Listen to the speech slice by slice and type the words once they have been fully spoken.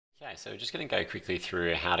Okay, so we're just going to go quickly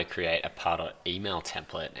through how to create a Pardot email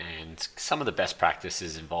template and some of the best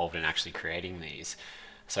practices involved in actually creating these.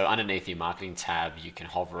 So underneath your marketing tab, you can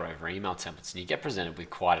hover over email templates and you get presented with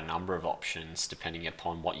quite a number of options depending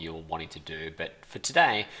upon what you're wanting to do. But for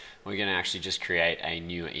today, we're going to actually just create a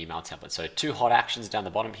new email template. So two hot actions down the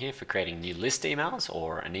bottom here for creating new list emails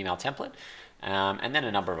or an email template, and then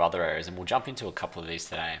a number of other areas. And we'll jump into a couple of these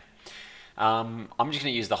today. I'm just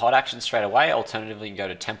going to use the hot action straight away. Alternatively, you can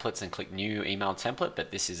go to templates and click new email template, but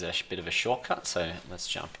this is a bit of a shortcut, so let's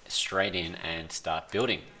jump straight in and start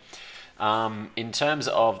building. In terms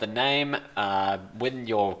of the name, when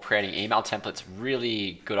you're creating email templates,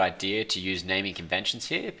 really good idea to use naming conventions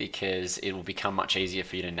here because it will become much easier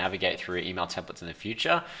for you to navigate through email templates in the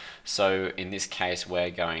future. So in this case, we're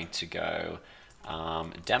going to go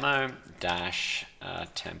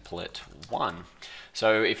demo-template 1.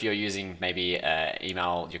 So if you're using maybe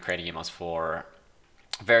you're creating emails for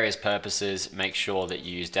various purposes, make sure that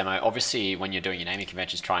you use demo. Obviously, when you're doing your naming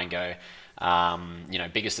conventions, try and go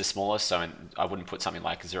biggest to smallest. So I wouldn't put something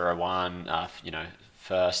like 01,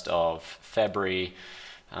 1st of February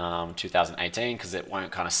 2018, because it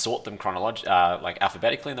won't kind of sort them like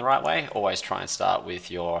alphabetically in the right way. Always try and start with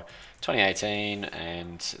your 2018,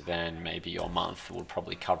 and then maybe your month will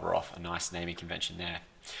probably cover off a nice naming convention there.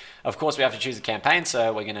 Of course, we have to choose a campaign,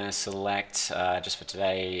 so we're going to select, just for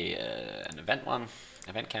today, an event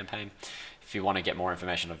campaign. If you want to get more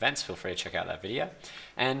information on events, feel free to check out that video.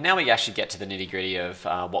 And now we actually get to the nitty-gritty of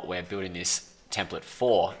what we're building this template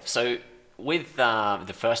for. So with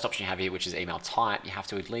the first option you have here, which is email type, you have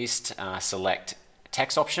to at least select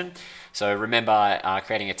text option. So remember,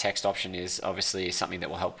 creating a text option is obviously something that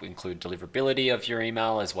will help include deliverability of your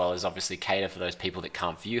email, as well as obviously cater for those people that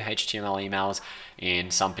can't view HTML emails in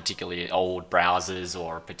some particularly old browsers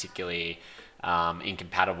or particularly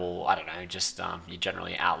incompatible, I don't know, just you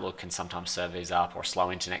generally Outlook can sometimes serve these up, or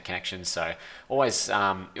slow internet connections. So you always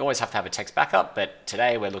have to have a text backup, but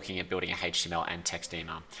today we're looking at building a HTML and text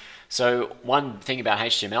email. So one thing about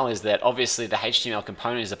HTML is that obviously the HTML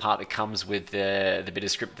component is the part that comes with the bit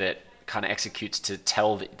of script that kind of executes to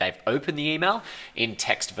tell that they've opened the email. In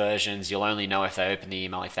text versions, you'll only know if they open the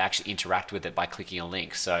email if they actually interact with it by clicking a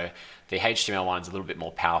link. So the HTML one is a little bit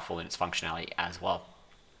more powerful in its functionality as well.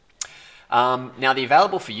 Now the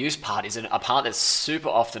available for use part is a part that's super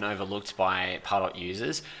often overlooked by Pardot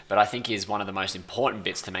users, but I think is one of the most important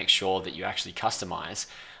bits to make sure that you actually customize.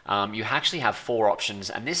 You actually have 4 options,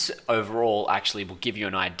 and this overall actually will give you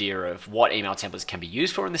an idea of what email templates can be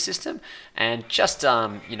used for in the system. And just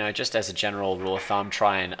just as a general rule of thumb,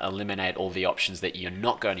 try and eliminate all the options that you're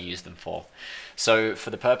not going to use them for. So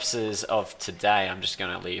for the purposes of today, I'm just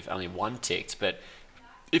going to leave only one ticked, but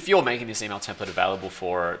if you're making this email template available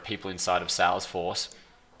for people inside of Salesforce,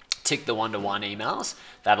 tick the one-to-one emails.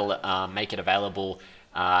 That'll make it available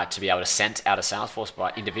to be able to send out of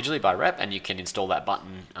Salesforce individually by rep, and you can install that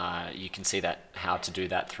button. You can see how to do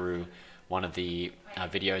that through one of the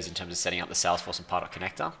videos in terms of setting up the Salesforce and Pardot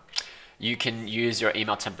connector. You can use your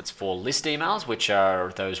email templates for list emails, which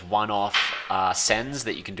are those one-off sends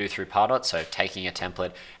that you can do through Pardot. So taking a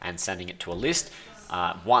template and sending it to a list.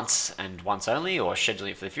 Once and once only, or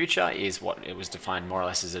scheduling it for the future, is what it was defined more or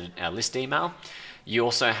less as a list email. You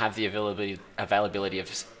also have the availability of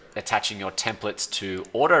attaching your templates to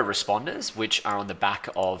autoresponders, which are on the back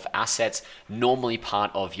of assets, normally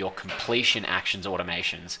part of your completion actions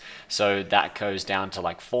automations. So that goes down to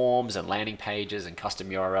like forms and landing pages and custom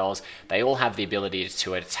URLs. They all have the ability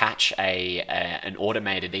to attach an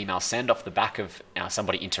automated email send off the back of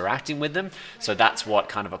somebody interacting with them. So that's what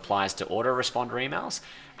kind of applies to autoresponder emails.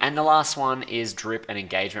 And the last one is drip and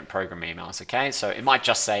engagement program emails. Okay, so it might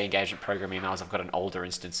just say engagement program emails. I've got an older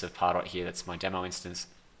instance of Pardot here. That's my demo instance.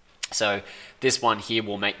 So this one here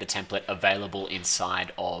will make the template available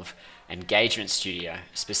inside of Engagement Studio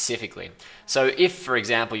specifically. So if, for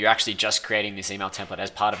example, you're actually just creating this email template as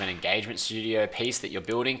part of an Engagement Studio piece that you're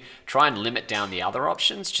building, try and limit down the other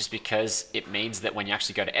options, just because it means that when you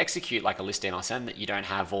actually go to execute like a list email send, that you don't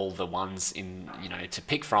have all the ones to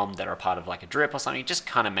pick from that are part of like a drip or something. It just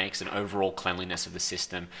kind of makes an overall cleanliness of the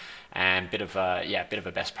system and bit of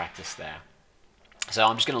a best practice there. So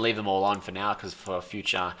I'm just going to leave them all on for now because for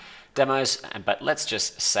future demos, but let's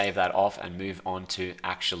just save that off and move on to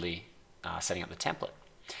actually setting up the template.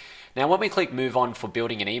 Now when we click move on for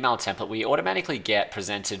building an email template, we automatically get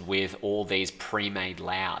presented with all these pre-made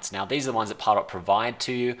layouts. Now these are the ones that Pardot provide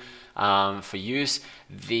to you for use.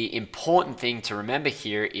 The important thing to remember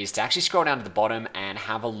here is to actually scroll down to the bottom and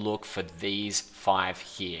have a look for these 5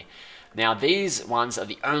 here. Now these ones are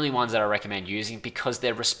the only ones that I recommend using because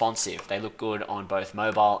they're responsive. They look good on both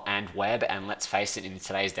mobile and web, and let's face it, in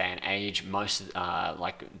today's day and age, most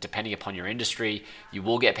like depending upon your industry, you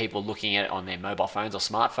will get people looking at it on their mobile phones or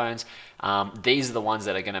smartphones. These are the ones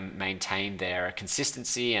that are going to maintain their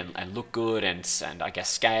consistency and look good and I guess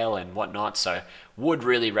scale and whatnot. So would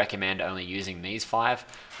really recommend only using these 5.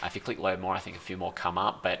 If you click load more, I think a few more come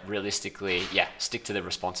up, but realistically, yeah, stick to the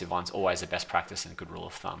responsive ones. Always the best practice and a good rule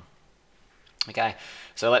of thumb. Okay,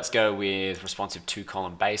 so let's go with responsive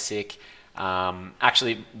 2-column basic.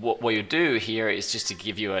 Actually, what you do here is just to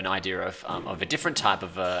give you an idea of a different type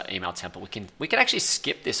of email template. We can actually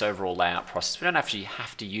skip this overall layout process. We don't actually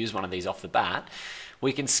have to use one of these off the bat.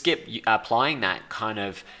 We can skip applying that kind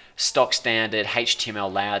of stock standard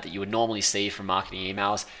HTML layout that you would normally see from marketing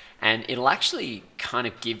emails, and it'll actually kind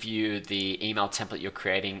of give you the email template you're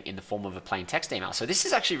creating in the form of a plain text email. So this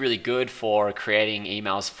is actually really good for creating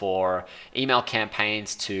emails for email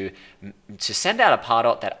campaigns to send out a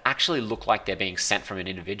Pardot that actually look like they're being sent from an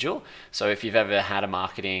individual. So if you've ever had a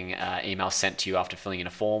marketing email sent to you after filling in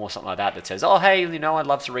a form or something like that that says, oh hey, you know, I'd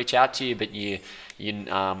love to reach out to you, but you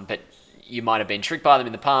might have been tricked by them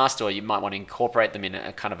in the past, or you might want to incorporate them in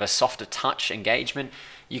a kind of a softer touch engagement.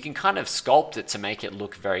 You can kind of sculpt it to make it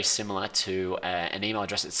look very similar to an email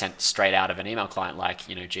address that's sent straight out of an email client, like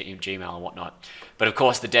Gmail and whatnot. But of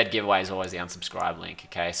course, the dead giveaway is always the unsubscribe link.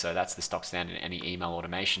 Okay, so that's the stock standard in any email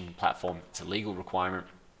automation platform. It's a legal requirement.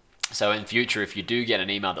 So in future, if you do get an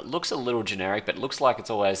email that looks a little generic, but looks like it's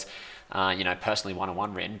always personally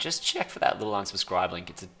one-on-one written, just check for that little unsubscribe link.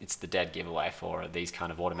 It's the dead giveaway for these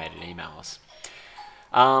kind of automated emails.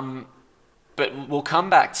 But we'll come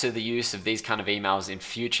back to the use of these kind of emails in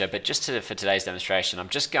future, but just for today's demonstration, I'm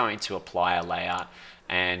just going to apply a layout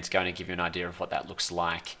and going to give you an idea of what that looks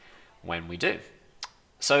like when we do.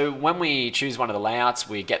 So when we choose one of the layouts,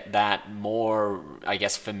 we get that more, I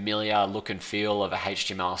guess, familiar look and feel of a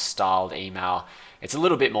HTML styled email. It's a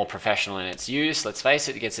little bit more professional in its use. Let's face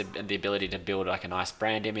it, it gets the ability to build like a nice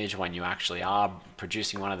brand image when you actually are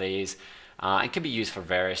producing one of these. It can be used for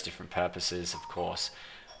various different purposes, of course.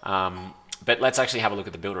 But let's actually have a look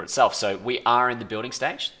at the builder itself. So we are in the building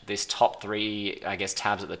stage. These top 3, I guess,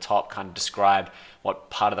 tabs at the top kind of describe what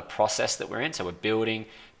part of the process that we're in. So we're building,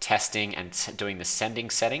 testing, and doing the sending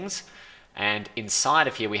settings. And inside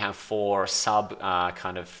of here, we have 4 sub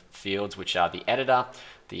kind of fields, which are the editor,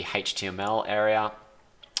 the HTML area,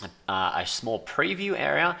 a small preview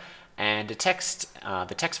area, and the text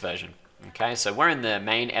version. Okay, so we're in the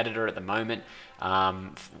main editor at the moment.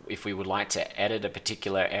 If we would like to edit a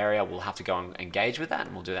particular area, we'll have to go and engage with that,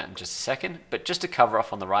 and we'll do that in just a second. But just to cover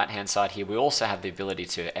off on the right hand side here, we also have the ability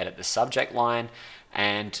to edit the subject line,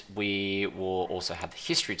 and we will also have the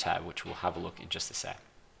history tab, which we'll have a look in just a sec.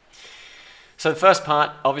 So the first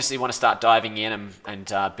part, obviously you want to start diving in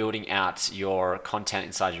and building out your content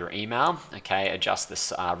inside your email. Okay, adjust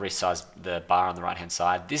this, resize the bar on the right hand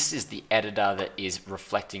side. This is the editor that is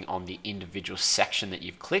reflecting on the individual section that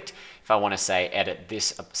you've clicked. If I want to say edit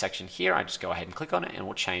this section here, I just go ahead and click on it and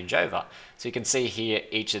we'll change over. So you can see here,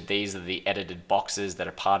 each of these are the edited boxes that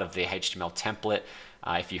are part of the HTML template.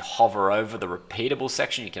 If you hover over the repeatable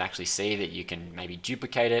section, you can actually see that you can maybe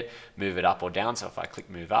duplicate it, move it up or down. So if I click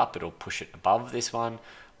move up, it'll push it above this one,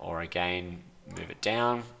 or again, move it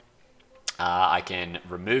down. I can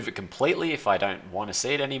remove it completely if I don't want to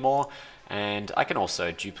see it anymore. And I can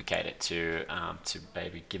also duplicate it to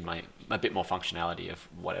maybe give a bit more functionality of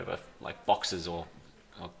whatever, like boxes or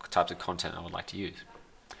types of content I would like to use.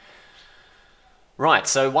 Right,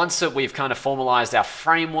 so once that we've kind of formalized our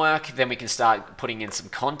framework, then we can start putting in some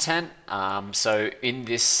content. So in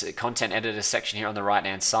this content editor section here on the right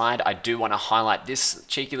hand side, I do want to highlight this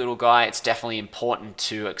cheeky little guy. It's definitely important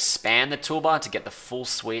to expand the toolbar to get the full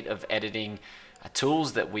suite of editing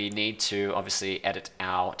tools that we need to obviously edit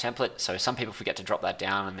our template. So some people forget to drop that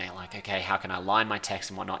down and they're like, okay, how can I align my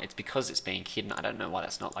text and whatnot? It's because it's being hidden. I don't know why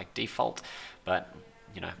that's not like default, but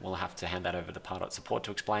we'll have to hand that over to Pardot support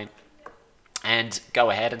to explain. And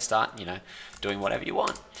go ahead and start, doing whatever you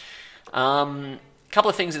want. A couple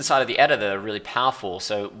of things inside of the editor that are really powerful.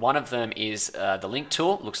 So one of them is the link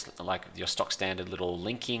tool. Looks like your stock standard little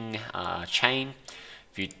linking chain.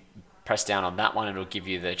 If you press down on that one, it'll give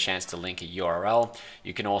you the chance to link a URL.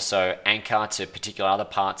 You can also anchor to particular other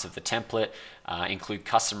parts of the template, include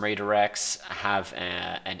custom redirects, have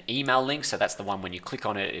an email link. So that's the one when you click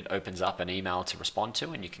on it, it opens up an email to respond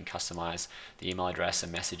to, and you can customize the email address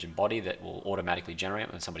and message and body that will automatically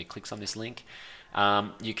generate when somebody clicks on this link.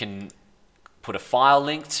 You can put a file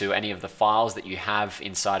link to any of the files that you have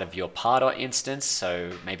inside of your Pardot instance,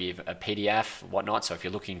 so maybe a PDF, whatnot. So if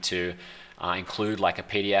you're looking to include like a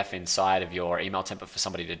PDF inside of your email template for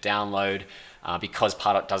somebody to download, because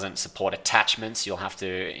Pardot doesn't support attachments, you'll have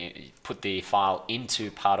to put the file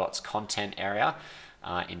into Pardot's content area,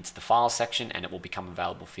 into the file section, and it will become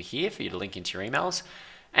available for here for you to link into your emails.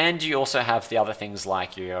 And you also have the other things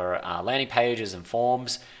like your landing pages and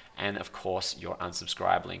forms, and of course your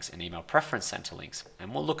unsubscribe links and email preference center links.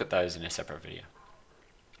 And we'll look at those in a separate video.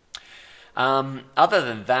 Other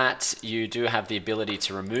than that, you do have the ability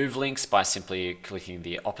to remove links by simply clicking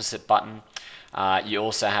the opposite button. You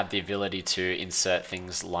also have the ability to insert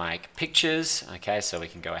things like pictures. Okay, so we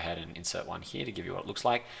can go ahead and insert one here to give you what it looks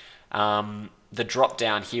like. The drop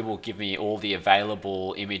down here will give me all the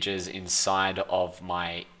available images inside of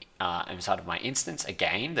my instance,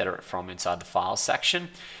 again, that are from inside the files section.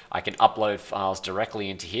 I can upload files directly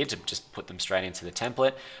into here to just put them straight into the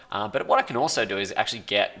template. But what I can also do is actually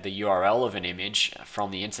get the URL of an image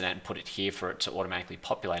from the internet and put it here for it to automatically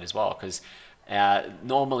populate as well, because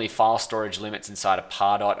normally file storage limits inside of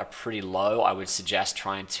Pardot are pretty low. I would suggest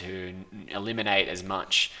trying to eliminate as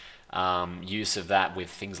much use of that with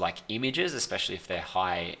things like images, especially if they're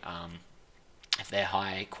high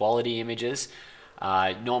quality images.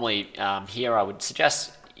 Normally here I would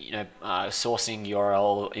suggest sourcing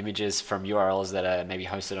URL images from URLs that are maybe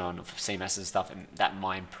hosted on CMS and stuff, and that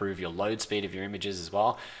might improve your load speed of your images as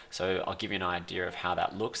well. So I'll give you an idea of how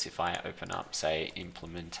that looks if I open up, say,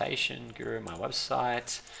 Implementation Guru, my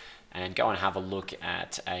website, and go and have a look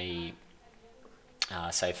at a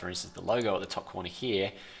say for instance the logo at the top corner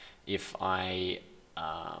here. If I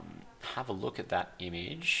have a look at that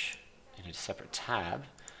image in a separate tab,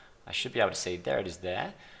 I should be able to see, there it is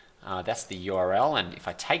there. That's the URL, and if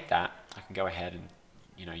I take that, I can go ahead and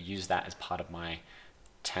use that as part of my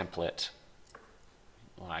template,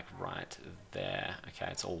 like right there.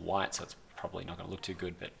 Okay, it's all white, so it's probably not going to look too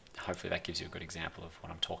good, but hopefully that gives you a good example of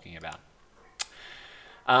what I'm talking about.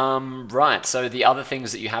 Right, so the other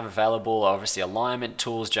things that you have available are obviously alignment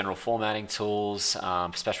tools, general formatting tools,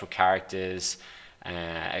 special characters,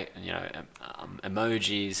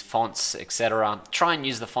 emojis, fonts, etc. Try and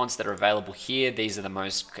use the fonts that are available here. These are the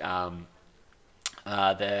most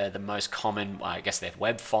they're the most common. I guess they're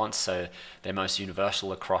web fonts, so they're most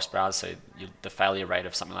universal across browsers. So the failure rate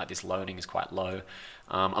of something like this loading is quite low.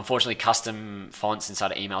 Unfortunately, custom fonts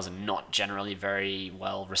inside of emails are not generally very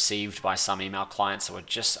well received by some email clients. So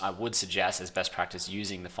I would suggest as best practice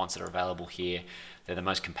using the fonts that are available here. They're the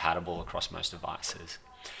most compatible across most devices.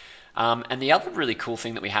 And the other really cool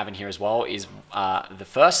thing that we have in here as well is the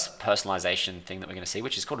first personalization thing that we're going to see,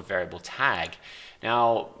 which is called a variable tag.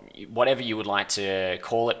 Now, whatever you would like to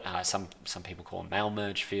call it, some people call them mail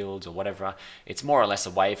merge fields or whatever, it's more or less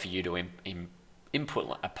a way for you to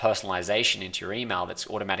input a personalization into your email that's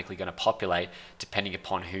automatically going to populate depending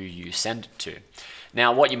upon who you send it to.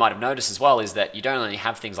 Now, what you might have noticed as well is that you don't only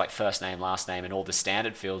have things like first name, last name, and all the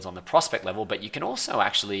standard fields on the prospect level, but you can also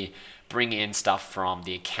actually bring in stuff from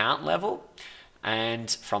the account level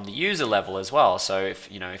and from the user level as well. So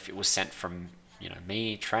if it was sent from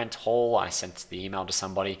me, Trent Hall, I sent the email to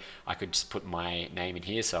somebody, I could just put my name in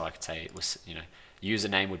here. So I could say it was,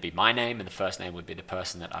 username would be my name and the first name would be the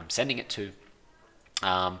person that I'm sending it to.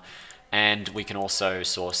 And we can also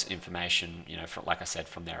source information, from, like I said,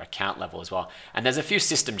 from their account level as well. And there's a few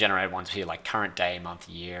system generated ones here, like current day, month,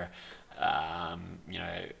 year,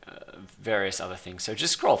 various other things. So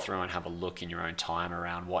just scroll through and have a look in your own time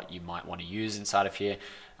around what you might want to use inside of here.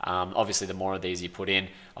 Obviously, the more of these you put in,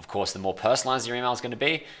 of course, the more personalized your email is going to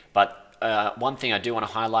be. But one thing I do want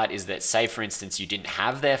to highlight is that, say for instance, you didn't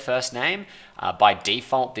have their first name, by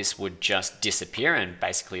default this would just disappear and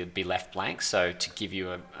basically be left blank. So to give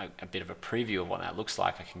you a bit of a preview of what that looks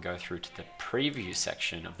like, I can go through to the preview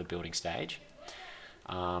section of the building stage,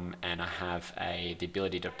 and I have the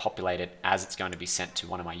ability to populate it as it's going to be sent to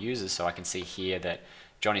one of my users. So I can see here that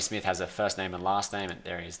Johnny Smith has a first name and last name, and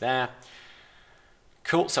there he is there.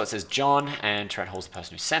 Cool, so it says John, and Trent Hall's the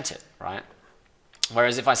person who sent it, right?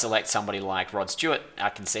 Whereas if I select somebody like Rod Stewart, I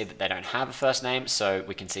can see that they don't have a first name, so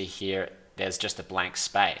we can see here there's just a blank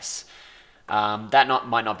space. That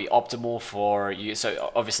might not be optimal for you.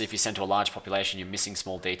 So obviously if you send to a large population, you're missing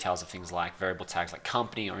small details of things like variable tags like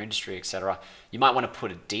company or industry, etc. You might want to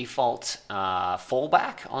put a default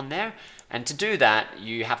fallback on there. And to do that,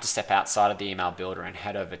 you have to step outside of the email builder and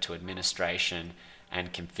head over to administration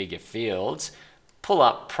and configure fields. Pull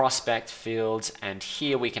up prospect fields, and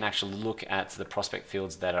here we can actually look at the prospect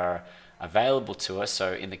fields that are available to us.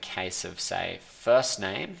 So in the case of, say, first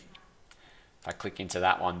name, if I click into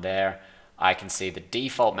that one there, I can see the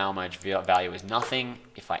default mail merge value is nothing.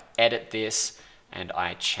 If I edit this and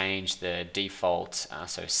I change the default,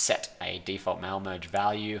 so set a default mail merge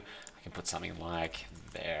value, I can put something like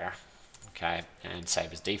there, okay, and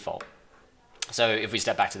save as default. So if we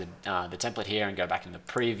step back to the template here and go back in the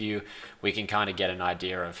preview, we can kind of get an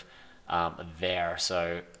idea of there.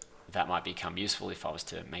 So that might become useful if I was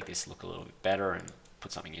to make this look a little bit better and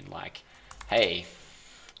put something in like, hey,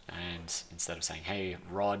 and instead of saying, hey,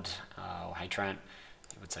 Rod, or hey, Trent,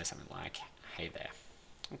 it would say something like, hey there.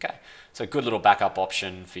 Okay, so good little backup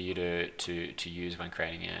option for you to use when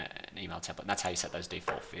creating an email template. And that's how you set those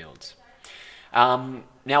default fields.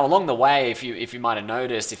 Now along the way, if you might have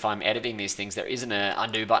noticed, if I'm editing these things, there isn't an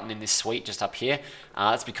undo button in this suite just up here.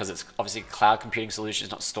 That's because it's obviously a cloud computing solution.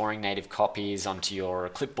 It's not storing native copies onto your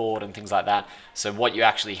clipboard and things like that. So what you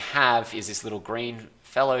actually have is this little green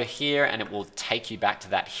fellow here, and it will take you back to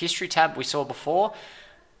that history tab we saw before.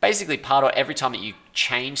 Basically, Pardot, every time that you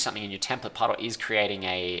change something in your template, Pardot is creating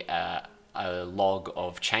a log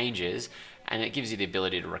of changes, and it gives you the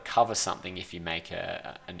ability to recover something if you make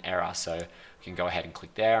an error. So you can go ahead and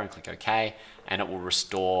click there and click OK, and it will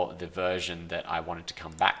restore the version that I wanted to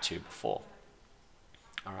come back to before.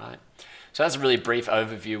 All right. So that's a really brief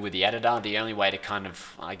overview with the editor. The only way to kind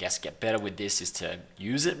of, I guess, get better with this is to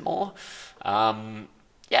use it more.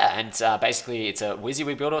 Yeah, and basically it's a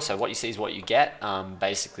WYSIWYG builder, so what you see is what you get.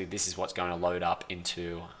 Basically, this is what's going to load up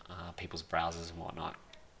into people's browsers and whatnot.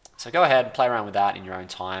 So go ahead and play around with that in your own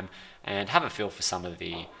time and have a feel for some of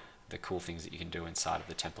the cool things that you can do inside of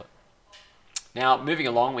the template. Now, moving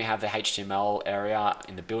along, we have the HTML area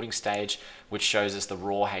in the building stage, which shows us the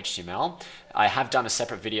raw HTML. I have done a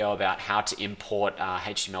separate video about how to import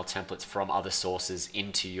HTML templates from other sources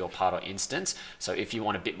into your Pardot instance. So if you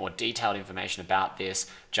want a bit more detailed information about this,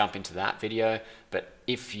 jump into that video. But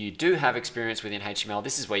if you do have experience within HTML,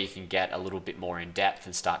 this is where you can get a little bit more in depth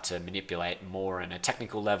and start to manipulate more in a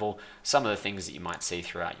technical level some of the things that you might see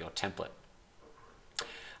throughout your template.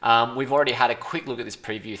 We've already had a quick look at this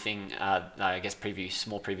preview thing, I guess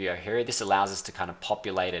small preview here. This allows us to kind of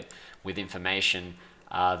populate it with information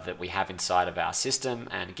that we have inside of our system,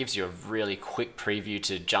 and it gives you a really quick preview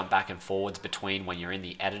to jump back and forwards between when you're in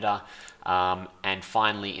the editor. And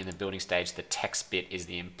finally, in the building stage, the text bit is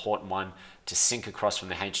the important one to sync across from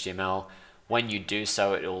the HTML. When you do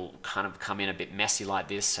so, it'll kind of come in a bit messy like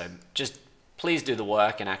this, so just please do the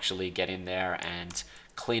work and actually get in there and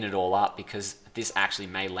clean it all up, because this actually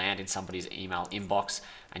may land in somebody's email inbox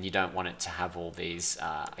and you don't want it to have all these,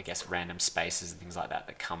 I guess, random spaces and things like that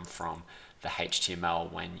that come from the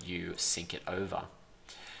HTML when you sync it over.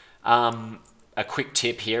 A quick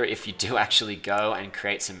tip here, if you do actually go and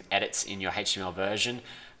create some edits in your HTML version,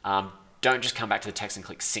 don't just come back to the text and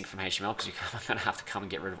click sync from HTML, because you're going to have to come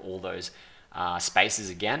and get rid of all those spaces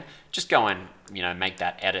again. Just go and make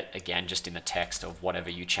that edit again just in the text of whatever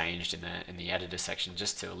you changed in the editor section,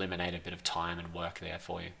 just to eliminate a bit of time and work there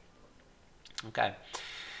for you. Okay.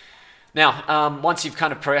 Now, once you've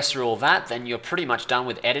kind of progressed through all that, then you're pretty much done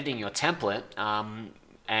with editing your template.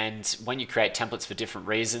 And when you create templates for different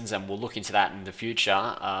reasons, and we'll look into that in the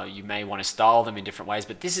future, you may want to style them in different ways,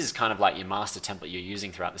 but this is kind of like your master template you're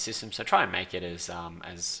using throughout the system. So try and make it as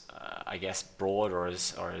I guess, broad or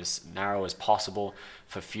as narrow as possible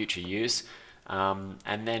for future use.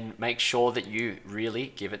 And then make sure that you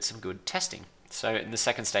really give it some good testing. So in the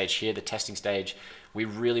second stage here, the testing stage, we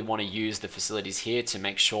really want to use the facilities here to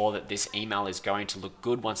make sure that this email is going to look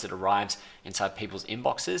good once it arrives inside people's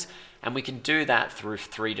inboxes. And we can do that through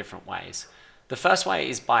 3 different ways. The first way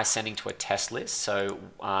is by sending to a test list. So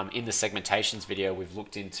in the segmentations video, we've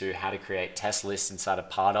looked into how to create test lists inside of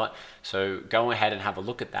Pardot. So go ahead and have a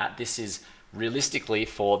look at that. This is realistically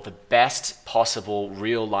for the best possible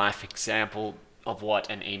real life example of what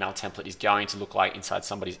an email template is going to look like inside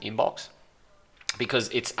somebody's inbox, because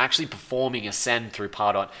it's actually performing a send through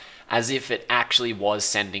Pardot as if it actually was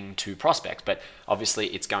sending to prospects, but obviously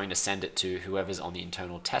it's going to send it to whoever's on the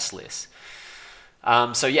internal test list.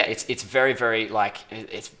 So yeah, it's very, very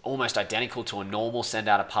it's almost identical to a normal send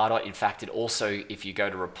out of Pardot. In fact, it also, if you go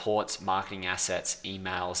to reports, marketing assets,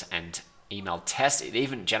 emails, and email tests, it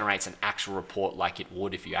even generates an actual report like it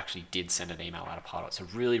would if you actually did send an email out of Pardot. So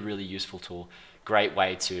really, really useful tool. Great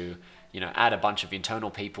way to add a bunch of internal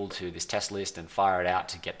people to this test list and fire it out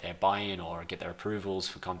to get their buy-in or get their approvals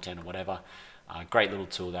for content or whatever. Great little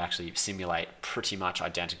tool to actually simulate pretty much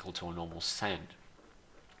identical to a normal send.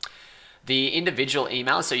 The individual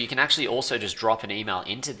emails, so you can actually also just drop an email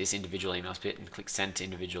into this individual emails bit and click send to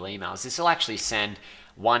individual emails. This will actually send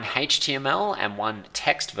one HTML and one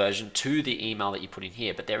text version to the email that you put in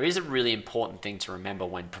here. But there is a really important thing to remember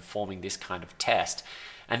when performing this kind of test.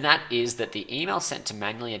 and that is that the email sent to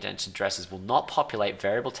manually identified addresses will not populate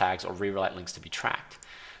variable tags or rewrite links to be tracked.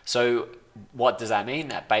 So what does that mean?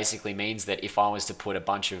 That basically means that if I was to put a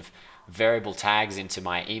bunch of variable tags into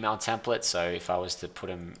my email template, so if I was to put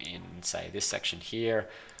them in, say, this section here,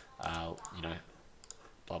 you know,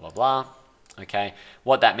 blah, blah, blah. Okay,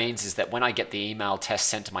 what that means is that when I get the email test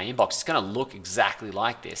sent to my inbox, it's going to look exactly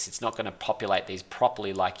like this. It's not going to populate these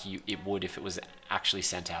properly like it would if it was actually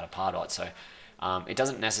sent out of Pardot. So it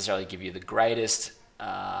doesn't necessarily give you the greatest,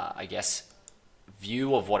 I guess,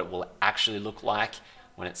 view of what it will actually look like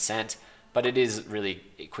when it's sent, but it is really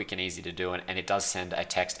quick and easy to do, and it does send a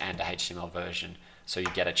text and a HTML version, so you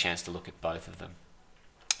get a chance to look at both of them.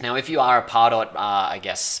 Now, if you are a Pardot, I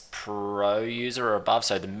guess, Pro user or above,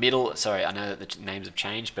 so the middle, sorry, I know that the names have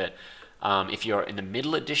changed, but if you're in the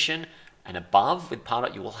middle edition and above with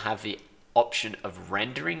Pardot, you will have the option of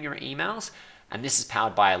rendering your emails. And this is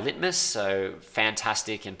powered by a Litmus, so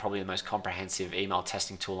fantastic and probably the most comprehensive email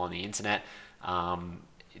testing tool on the internet.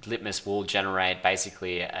 Litmus will generate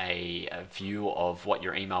basically a view of what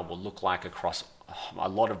your email will look like across a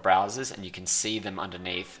lot of browsers, and you can see them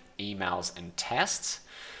underneath emails and tests.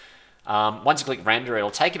 Once you click render, it'll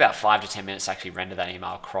take about 5 to 10 minutes to actually render that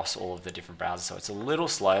email across all of the different browsers. So it's a little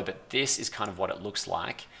slow, but this is kind of what it looks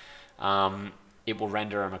like. It will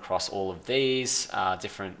render them across all of these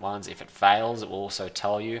different ones. If it fails, it will also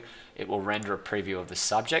tell you. It will render a preview of the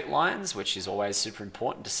subject lines, which is always super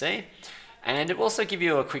important to see. And it will also give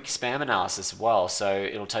you a quick spam analysis as well. So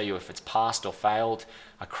it'll tell you if it's passed or failed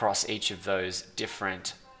across each of those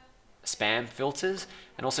different spam filters,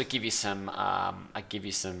 and also give you some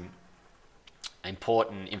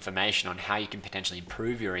important information on how you can potentially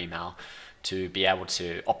improve your email to be able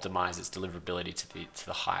to optimize its deliverability to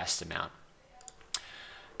the highest amount.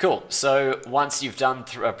 Cool. So once you've done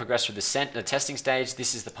progressed through the testing stage,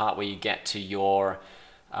 this is the part where you get to your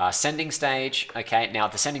sending stage. Okay, now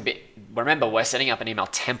the sending bit, remember we're setting up an email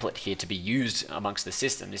template here to be used amongst the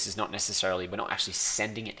system. This is not necessarily, we're not actually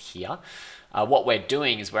sending it here. What we're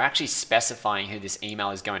doing is we're actually specifying who this email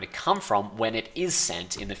is going to come from when it is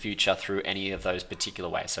sent in the future through any of those particular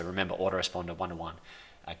ways. So remember, autoresponder, one-to-one,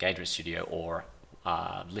 Engagement Studio, or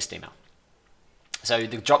list email. So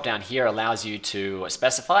the drop down here allows you to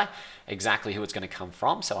specify exactly who it's going to come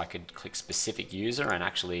from. So I could click specific user and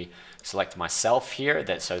actually select myself here.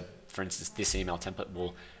 So for instance, this email template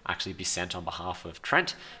will actually be sent on behalf of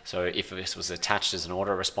Trent. So if this was attached as an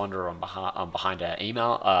autoresponder behind an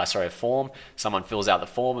email, a form, someone fills out the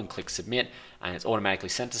form and clicks submit, and it's automatically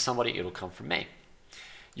sent to somebody, it'll come from me.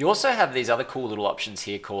 You also have these other cool little options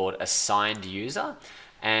here called assigned user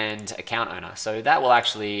and account owner. So that will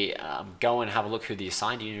actually go and have a look who the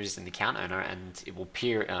assigned user is and the account owner, and it will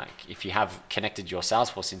appear, if you have connected your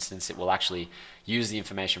Salesforce instance, it will actually use the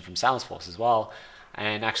information from Salesforce as well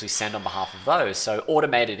and actually send on behalf of those. So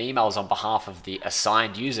automated emails on behalf of the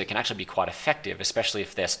assigned user can actually be quite effective, especially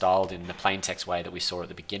if they're styled in the plain text way that we saw at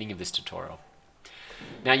the beginning of this tutorial.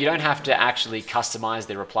 Now, you don't have to actually customize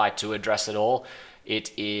the reply to address at all.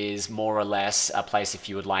 It is more or less a place if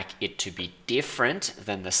you would like it to be different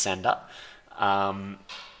than the sender.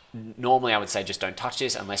 Normally, I would say just don't touch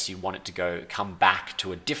this unless you want it to come back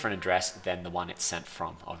to a different address than the one it's sent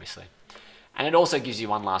from, obviously. And it also gives you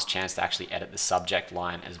one last chance to actually edit the subject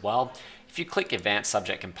line as well. If you click Advanced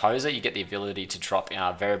Subject Composer, you get the ability to drop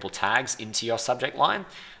variable tags into your subject line.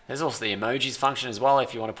 There's also the emojis function as well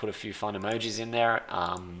if you want to put a few fun emojis in there.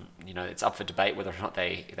 You know, it's up for debate whether or not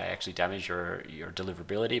they actually damage your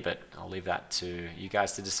deliverability, but I'll leave that to you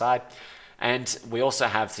guys to decide. And we also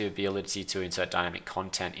have the ability to insert dynamic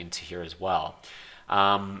content into here as well.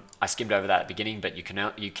 I skimmed over that at the beginning, but you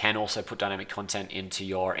can also put dynamic content into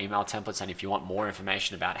your email templates. And if you want more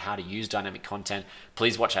information about how to use dynamic content,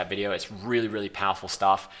 please watch that video. It's really, really powerful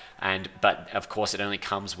stuff. But of course, it only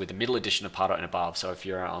comes with the middle edition of Pardot and above. So if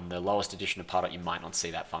you're on the lowest edition of Pardot, you might not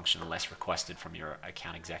see that function unless requested from your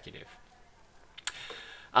account executive.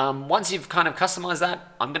 Once you've kind of customized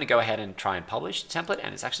that, I'm going to go ahead and try and publish the template,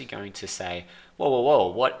 and it's actually going to say, whoa,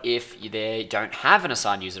 what if they don't have an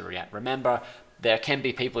assigned user yet? Remember, there can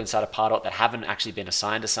be people inside of Pardot that haven't actually been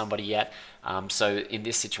assigned to somebody yet. So in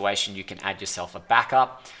this situation, you can add yourself a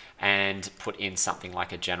backup and put in something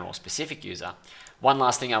like a general specific user. One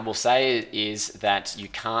last thing I will say is that you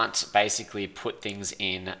can't basically put things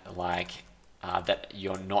in like that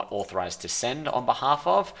you're not authorized to send on behalf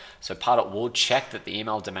of. So Pardot will check that the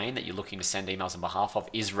email domain that you're looking to send emails on behalf of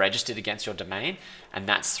is registered against your domain, and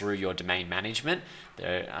that's through your domain management.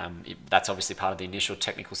 That's obviously part of the initial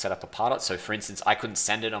technical setup of Pardot. So for instance, I couldn't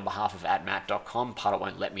send it on behalf of @matt.com. Pardot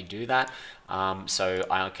won't let me do that. So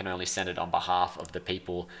I can only send it on behalf of the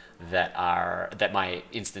people that my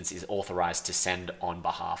instance is authorized to send on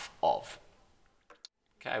behalf of.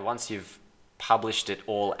 Okay, once you've published it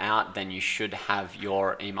all out, then you should have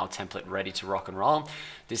your email template ready to rock and roll.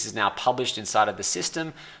 This is now published inside of the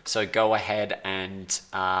system, so go ahead and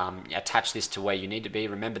attach this to where you need to be.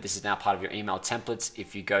 Remember, this is now part of your email templates.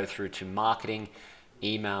 If you go through to marketing,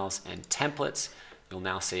 emails, and templates, you'll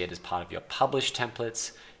now see it as part of your published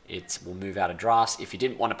templates. It will move out of drafts. If you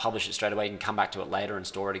didn't want to publish it straight away, you can come back to it later and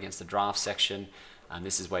store it against the draft section. And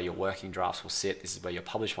this is where your working drafts will sit. This is where your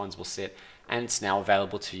published ones will sit. And it's now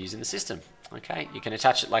available to use in the system. Okay, you can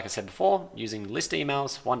attach it, like I said before, using list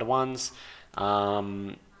emails, one-to-ones,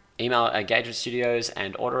 email engagement studios,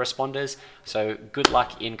 and autoresponders. So good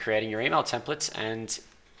luck in creating your email templates, and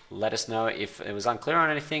let us know if it was unclear on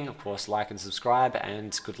anything. Of course, like and subscribe,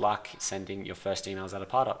 and good luck sending your first emails out of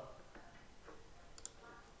Pardot.